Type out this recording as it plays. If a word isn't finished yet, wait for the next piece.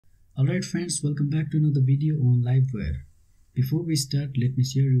Alright friends, welcome back to another video on Livewire. Before we start, let me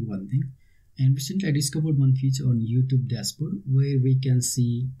share you one thing. And recently I discovered one feature on YouTube dashboard where we can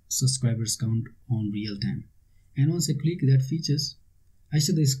see subscribers count on real time. And once I click that features, I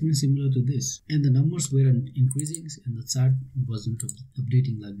saw the screen similar to this. And the numbers were increasing and the chart wasn't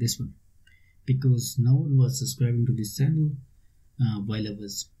updating like this one. Because no one was subscribing to this channel while I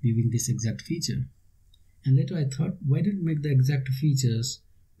was viewing this exact feature. And later I thought, why not make the exact features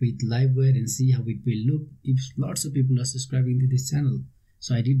with Livewire and see how it will look if lots of people are subscribing to this channel.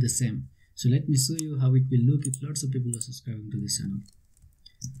 So I did the same. So let me show you how it will look if lots of people are subscribing to this channel.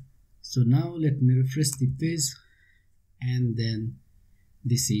 So now let me refresh the page, and then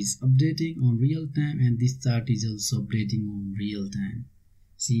this is updating on real time, and this chart is also updating on real time.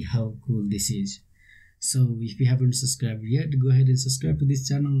 See how cool this is. So if you haven't subscribed yet, go ahead and subscribe to this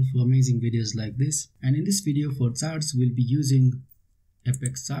channel for amazing videos like this. And in this video for charts, we'll be using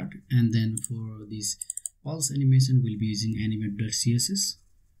Apex chart, and then for this pulse animation we'll be using Animate Css,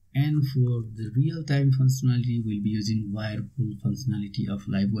 and for the real-time functionality we'll be using wire pull functionality of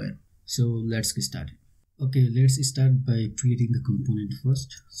Livewire. So let's get started. Okay, let's start by creating the component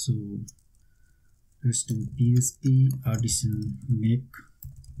first. So let's do PHP artisan make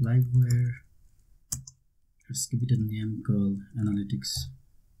Livewire. Let's give it a name called analytics.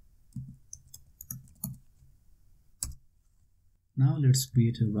 Now let's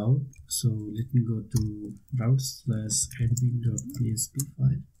create a route. So let me go to route/admin.php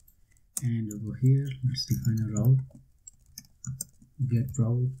file, and over here let's define a route, get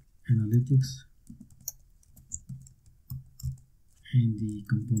route analytics, and the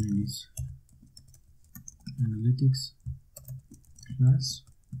component is analytics class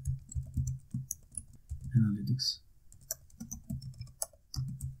analytics.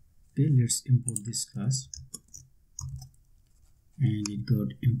 Okay, let's import this class. And it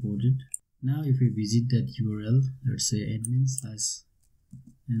got imported. Now if we visit that URL, let's say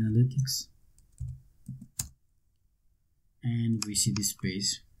admin/analytics, and we see this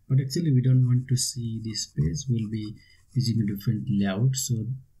page, but actually we don't want to see this page. We'll be using a different layout. So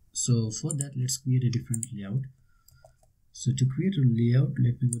for that, let's create a different layout. So to create a layout,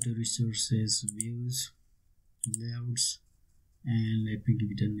 let me go to resources, views, layouts, and let me give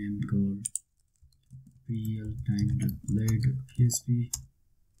it a name called Realtime.play.php.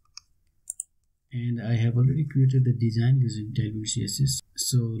 And I have already created the design using Untitled Chapter.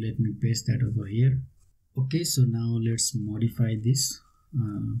 So let me paste that over here. Okay, so now let's modify this.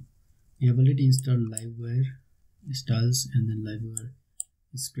 We have already installed Livewire styles and then Livewire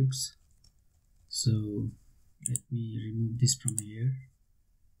scripts. So let me remove this from here,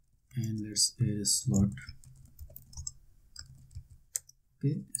 and let's add a slot.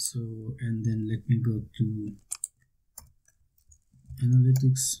 Okay, so and then let me go to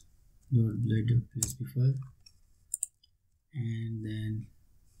analytics.blade.php file, and then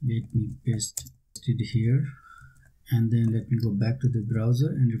let me paste it here, and then let me go back to the browser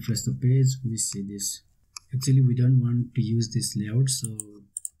and refresh the page. We see this. Actually we don't want to use this layout, so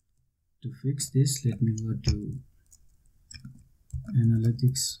to fix this, let me go to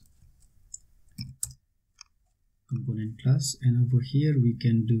analytics component class, and over here we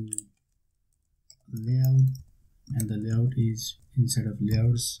can do layout, and the layout is inside of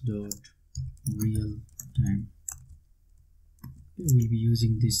layouts.realtime. We'll be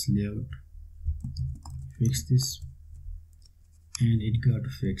using this layout. Fix this, and it got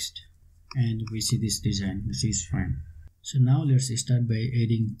fixed, and we see this design. This is fine. So now let's start by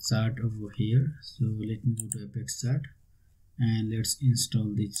adding chart over here. So let me go to Apex chart, and let's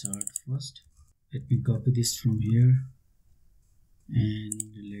install the chart first. Let me copy this from here, and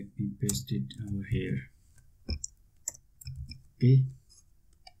let me paste it over here. Okay,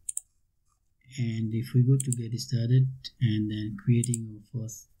 and if we go to get started and then creating our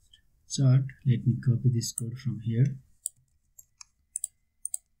first chart, let me copy this code from here.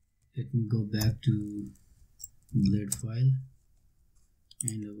 Let me go back to blade file,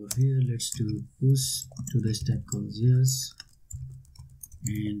 and over here let's do push to the stack called yes,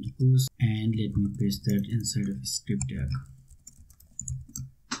 and push, and let me paste that inside of a script tag.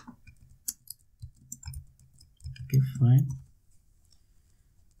 Okay, fine.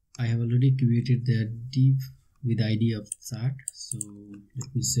 I have already created that div with ID of chart, so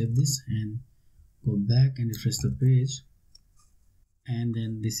let me save this and go back and refresh the page, and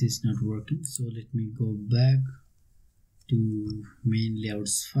then this is not working. So let me go back to main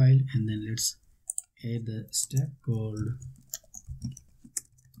layouts file, and then let's add the stack called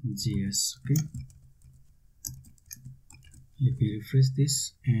JS. Okay, let me refresh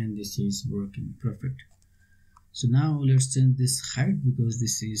this, and this is working perfect. So now let's change this height because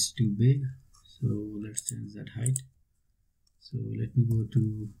this is too big. So let's change that height. So let me go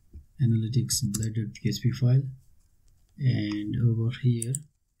to analytics blade.php file, and over here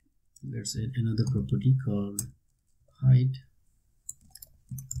let's add another property called height,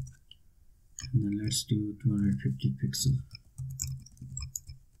 and then let's do 250 pixel,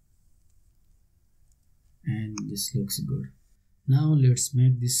 and this looks good. Now let's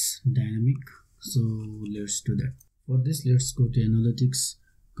make this dynamic, so let's do that. For this, let's go to analytics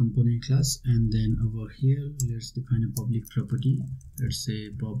component class, and then over here let's define a public property. Let's say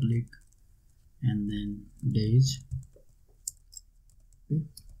public and then days. Okay.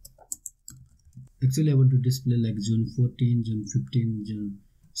 Actually I want to display like June 14, June 15, June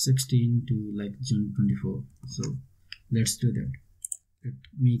 16 to like June 24. So let's do that. Let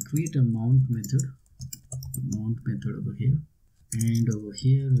me create a mount method over here, and over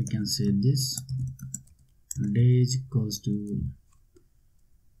here we can say this days equals to,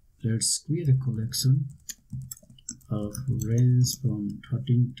 let's create a collection of range from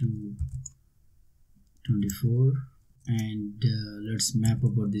 13 to 24, and let's map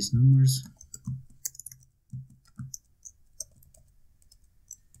over these numbers.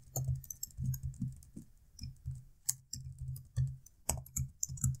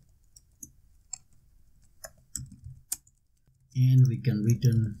 And we can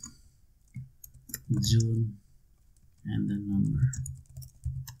return June and the number.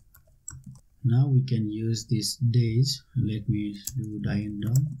 Now we can use these days. Let me do die and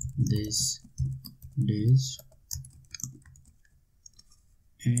down this days,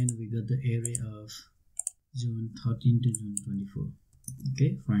 and we got the array of June 13 to June 24.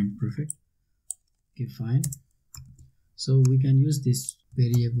 Okay, fine, perfect. Okay, fine. So we can use this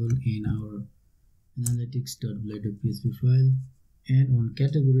variable in our analytics.blade.php file, and on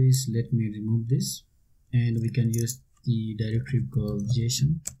categories let me remove this, and we can use the directory called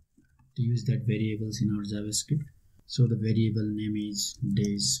JSON to use that variables in our JavaScript. So the variable name is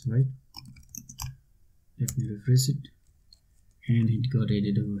days, right? Let me refresh it, and it got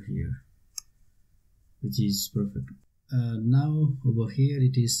added over here, which is perfect. Now over here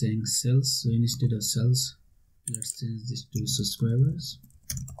it is saying sales, so instead of sales let's change this to subscribers,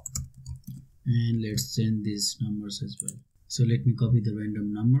 and let's change these numbers as well. So let me copy the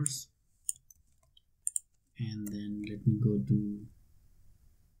random numbers, and then let me go to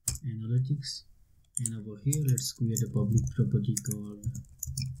analytics, and over here let's create a public property called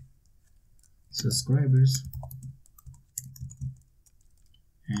subscribers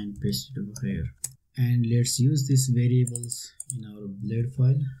and paste it over here, and let's use these variables in our blade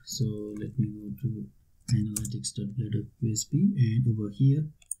file. So let me go to analytics.blade.php, and over here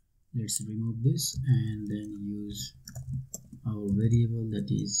let's remove this and then use our variable that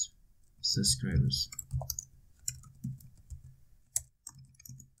is subscribers.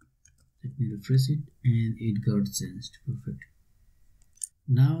 Let me refresh it, and it got changed. Perfect.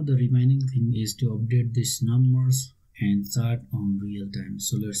 Now the remaining thing is to update these numbers and chart on real time.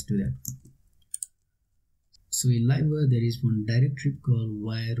 So let's do that. So in Livewire there is one directory called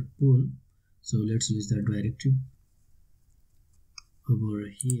wire pool. So let's use that directory over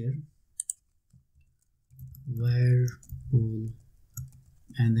here, wire pool,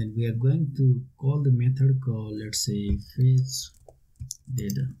 and then we are going to call the method called, let's say, fetch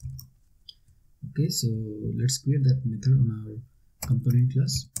data. Okay, so let's create that method on our component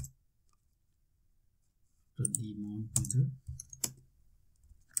class. So the mount method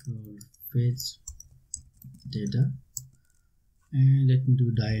called fetch data, and let me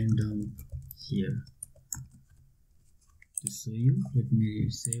do die and dump here to show you. Let me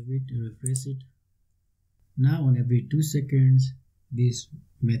save it, refresh it. Now on every 2 seconds this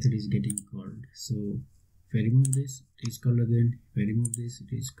method is getting called. So if I remove this, it is called again. If I remove this,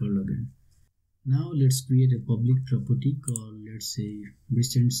 it is called again. Now let's create a public property called, let's say,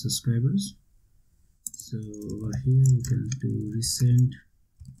 recent subscribers. So over here we can do recent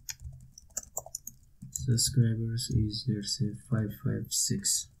subscribers is, let's say,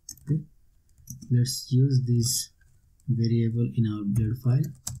 556. Okay, let's use this variable in our blade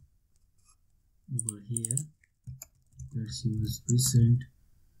file. Over here let's use recent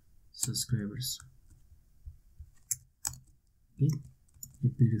subscribers. Okay,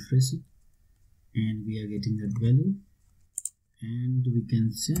 let me refresh it, and we are getting that value, and we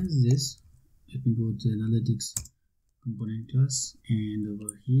can change this. Let me go to analytics component class, and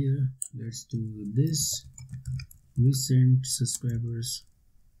over here let's do this recent subscribers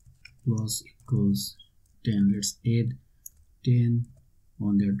plus equals 10. Let's add 10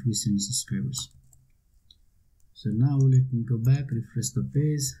 on that recent subscribers. So now let me go back, refresh the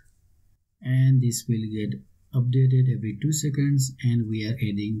page, and this will get updated every 2 seconds, and we are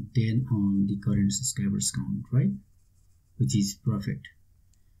adding 10 on the current subscribers count, right? Which is perfect.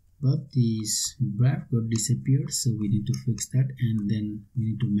 But this graph got disappeared, so we need to fix that, and then we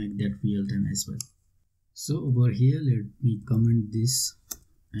need to make that real time as well. So over here, let me comment this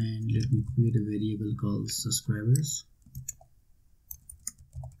and let me create a variable called subscribers.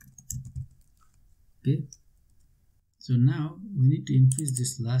 Okay, so now we need to increase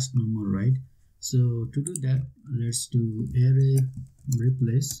this last number, right? So to do that, let's do array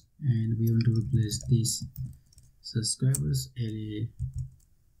replace, and we want to replace this subscribers array,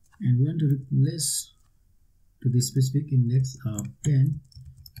 and we want to replace to the specific index of 10,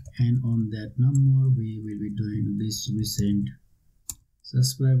 and on that number we will be doing this recent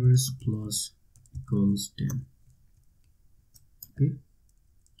subscribers plus equals 10. Okay,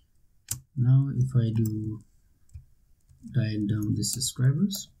 now if I do dial down the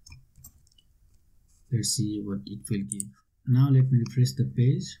subscribers, let's see what it will give. Now let me refresh the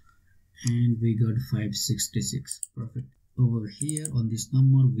page, and we got 566. Perfect. Over here on this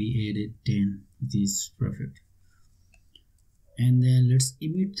number we added 10, which is perfect. And then let's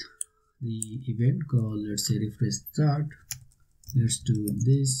emit the event called, let's say, refresh chart. Let's do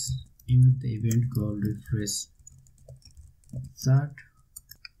this, emit the event called refresh chart,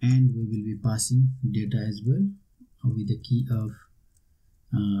 and we will be passing data as well with the key of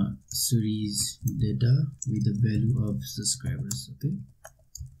series data with the value of subscribers. Okay,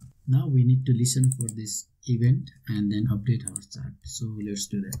 now we need to listen for this event and then update our chart. So let's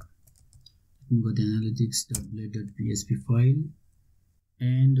do that. Let me go to analytics.blade.php file,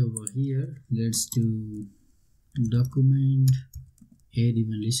 and over here let's do document add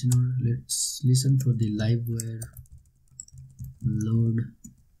event listener. Let's listen for the Livewire load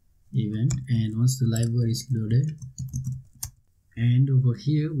event, and once the Livewire is loaded, and over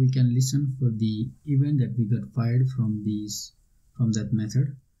here we can listen for the event that we got fired from that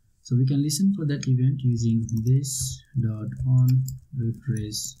method. So we can listen for that event using this dot on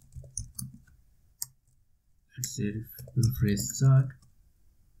refresh, let's say refresh chart.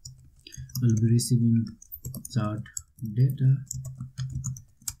 We'll be receiving chart data.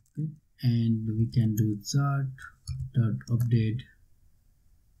 Okay, and we can do chart dot update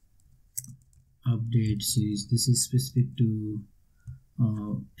series. This is specific to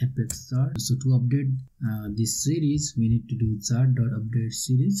Apex chart. So to update this series, we need to do chart dot update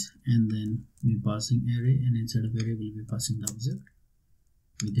series, and then we passing array, and inside of array we'll be passing the object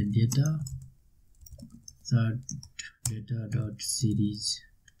with the data chart data dot series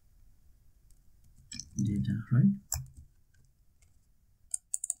data, right?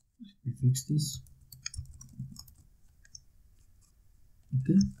 Let me fix this.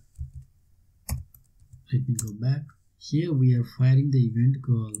 Okay, let me go back. Here we are firing the event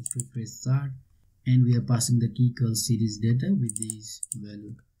called refresh chart, and we are passing the key called series data with this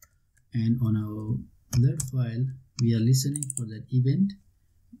value, and on our load file we are listening for that event,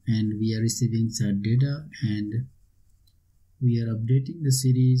 and we are receiving chart data, and we are updating the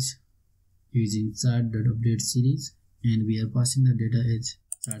series using chart.update series, and we are passing the data as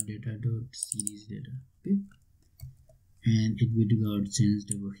chart data.series data. Okay, and it will got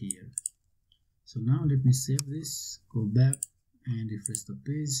changed over here. So now let me save this, go back and refresh the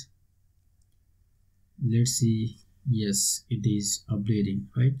page. Let's see, yes, it is updating,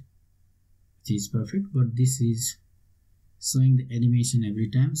 right? It is perfect, but this is showing the animation every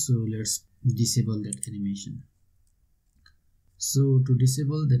time, so let's disable that animation. So to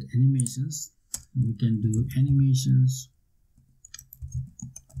disable that animations, we can do animations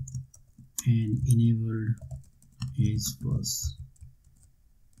and enabled is false.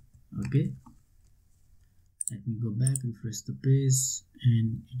 Okay, let me go back, refresh the page,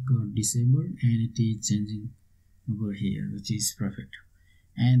 and it got disabled, and it is changing over here, which is perfect.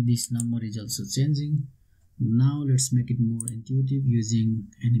 And this number is also changing. Now let's make it more intuitive using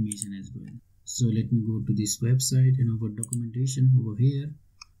animation as well. So let me go to this website, and over documentation over here,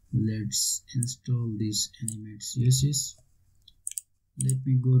 let's install this Animate Css. Let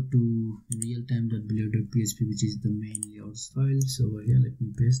me go to realtime.below.php, which is the main layouts file. So over here, let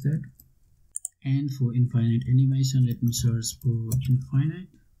me paste that. And for infinite animation, let me search for infinite.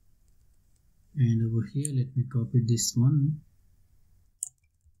 And over here, let me copy this one.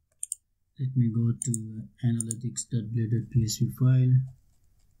 Let me go to analytics.below.php file,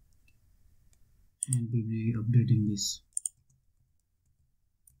 and we'll be updating this.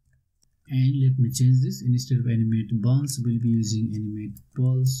 And let me change this. Instead of animate bounce, we'll be using animate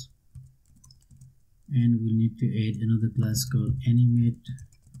pulse, and we'll need to add another class called animate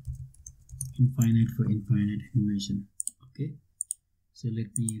infinite for infinite animation. Okay, so let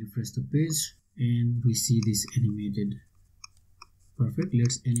me refresh the page. and we see this animated. Perfect.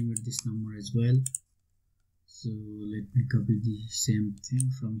 Let's animate this number as well. So let me copy the same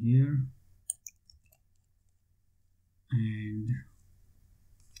thing from here and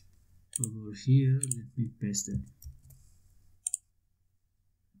over here. Let me paste it.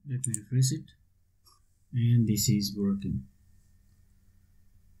 Let me refresh it, and this is working.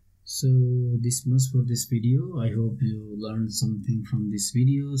 So this much for this video. I hope you learned something from this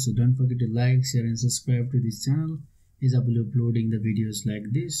video. So don't forget to like, share and subscribe to this channel, as I will be uploading the videos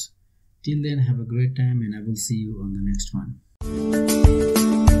like this. Till then, have a great time and I will see you on the next one.